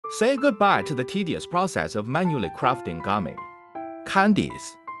Say goodbye to the tedious process of manually crafting gummy.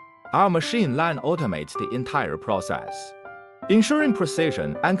 Candies. Our machine line automates the entire process, ensuring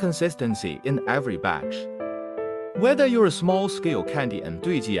precision and consistency in every batch. Whether you're a small-scale candy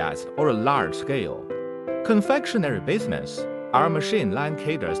enthusiast or a large-scale confectionery business, our machine line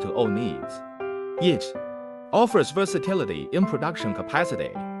caters to all needs. It offers versatility in production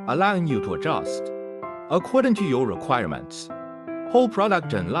capacity, allowing you to adjust according to your requirements. Whole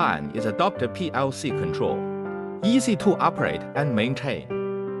production line is adopted PLC control, easy to operate and maintain.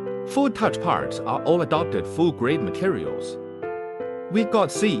 Food touch parts are all adopted food-grade materials. We got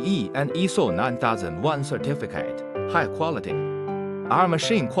CE and ISO 9001 certificate, high quality. Our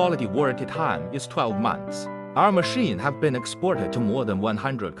machine quality warranty time is 12 months. Our machine have been exported to more than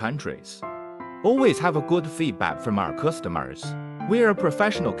 100 countries. Always have a good feedback from our customers. We are a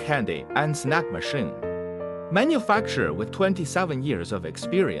professional candy and snack machine manufacturer with 27 years of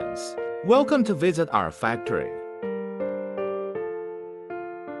experience. Welcome to visit our factory.